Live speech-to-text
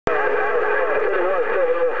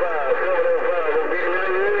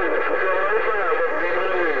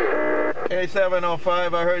Okay,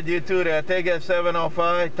 705, I heard you too there. Take care,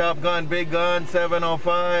 705. Top Gun, Big Gun,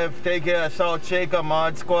 705. Take care, SaltShaker,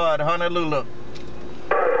 Mod Squad, Honolulu.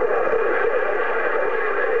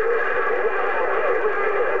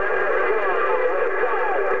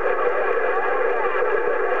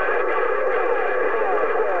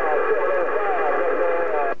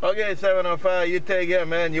 Okay, 705, you take care,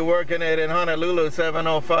 man. You're working it in Honolulu,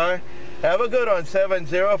 705. Have a good one,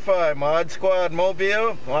 705. Mod Squad,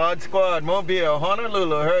 Mobile. Mod Squad, Mobile.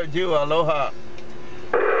 Honolulu, heard you. Aloha.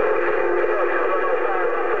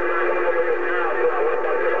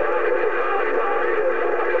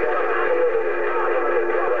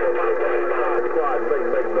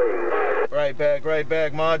 Right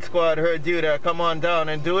back. Mod Squad, heard you there. Come on down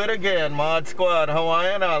and do it again. Mod Squad,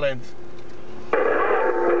 Hawaiian Islands.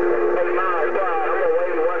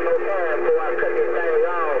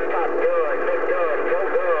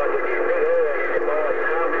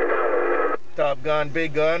 Top Gun,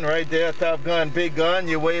 Big Gun, right there. Top Gun, Big Gun.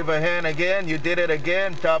 You wave a hand again. You did it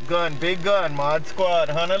again. Top Gun, Big Gun. Mod Squad,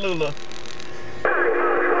 Honolulu.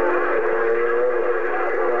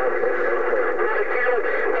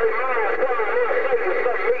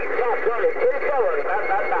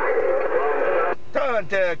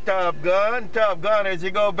 Contact Top Gun. Top Gun, as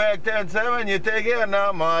you go back 10-7, you take it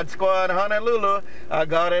now. Mod Squad, Honolulu. I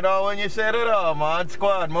got it all when you said it all. Mod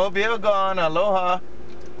Squad, Mobile gone. Aloha.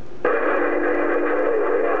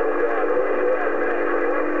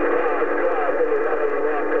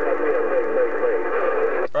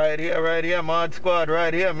 Right here, Mod Squad,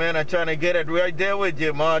 right here, man. I'm trying to get it right there with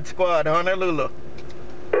you, Mod Squad, Honolulu.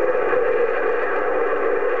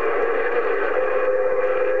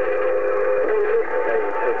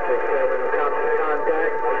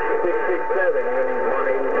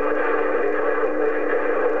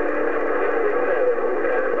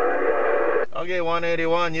 Okay,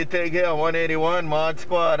 181, you take care, 181, Mod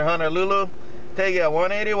Squad, Honolulu. Take care,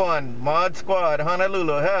 181, Mod Squad,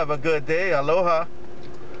 Honolulu. Have a good day, aloha.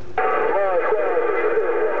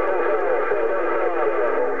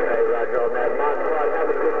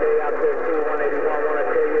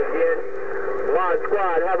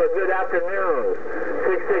 Squad, have a good afternoon.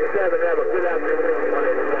 667, have a good afternoon.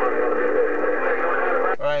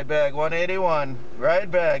 181. Right back, 181.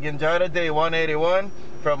 Right back. Enjoy the day, 181.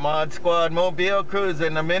 From Mod Squad, Mobile,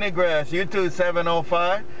 cruising the mini grass. You too,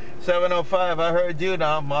 705. 705, I heard you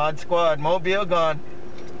now. Mod Squad, Mobile gone.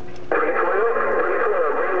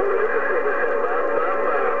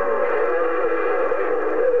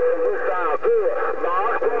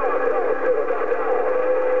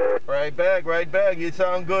 Right back. You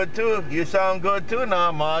sound good too. You sound good too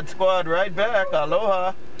now. Mod Squad, right back.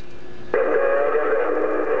 Aloha.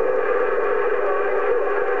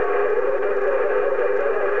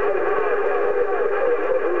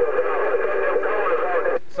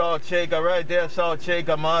 SaltShaker right there.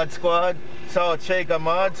 SaltShaker, Mod Squad. SaltShaker,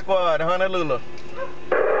 Mod Squad, Honolulu.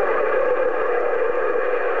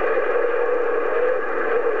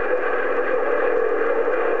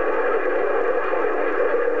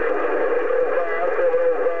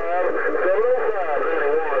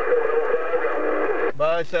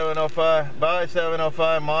 Bye 705, bye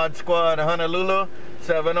 705, Mod Squad, Honolulu.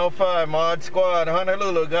 705, Mod Squad,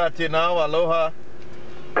 Honolulu. Got you now, aloha.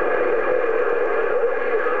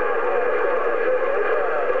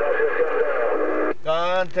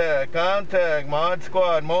 Contact, Mod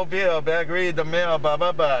Squad, Mobile, back read the mail,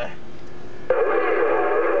 bye.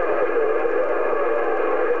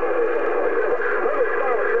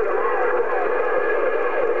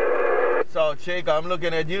 SaltShaker, I'm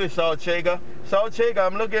looking at you, SaltShaker. SaltShaker,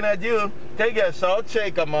 I'm looking at you. Take it,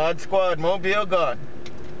 SaltShaker, Mod Squad, Mobile gone.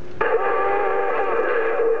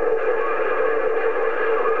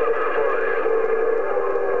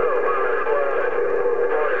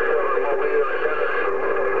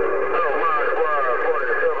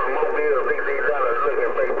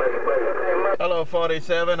 Hello,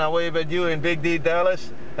 47, I wave at you in Big D,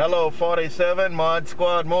 Dallas. Hello, 47, Mod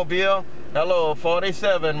Squad, Mobile. Hello,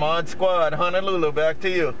 47, Mod Squad, Honolulu, back to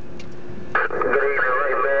you. Good evening,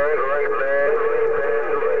 right back.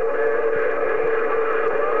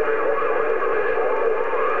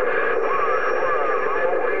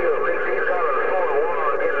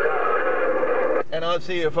 And I'll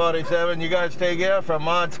see you, 47. You guys take care from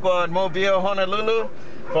Mod Squad, Mobile, Honolulu.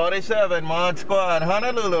 47, Mod Squad,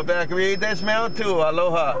 Honolulu, back read this mail too,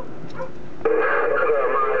 aloha.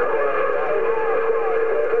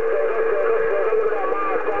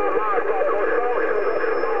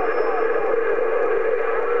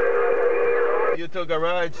 You took a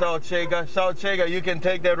ride, SaltShaker. SaltShaker, you can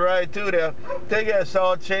take that ride too there. Take it,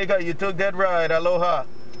 SaltShaker, you took that ride, aloha.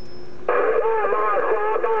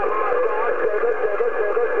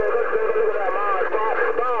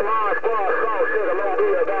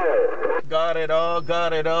 got it all,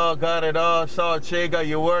 got it all, got it all. SaltShaker,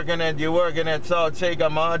 you're working it,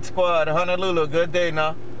 SaltShaker, Mod Squad, Honolulu, good day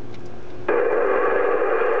now.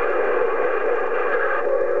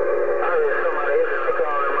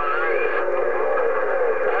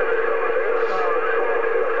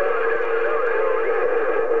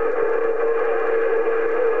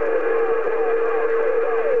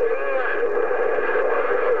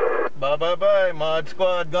 Bye-bye, Mod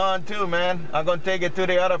Squad gone too, man. I'm going to take it to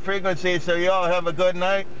the other frequency, so y'all have a good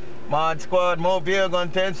night. Mod Squad Mobile going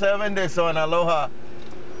 10-7 this one. Aloha.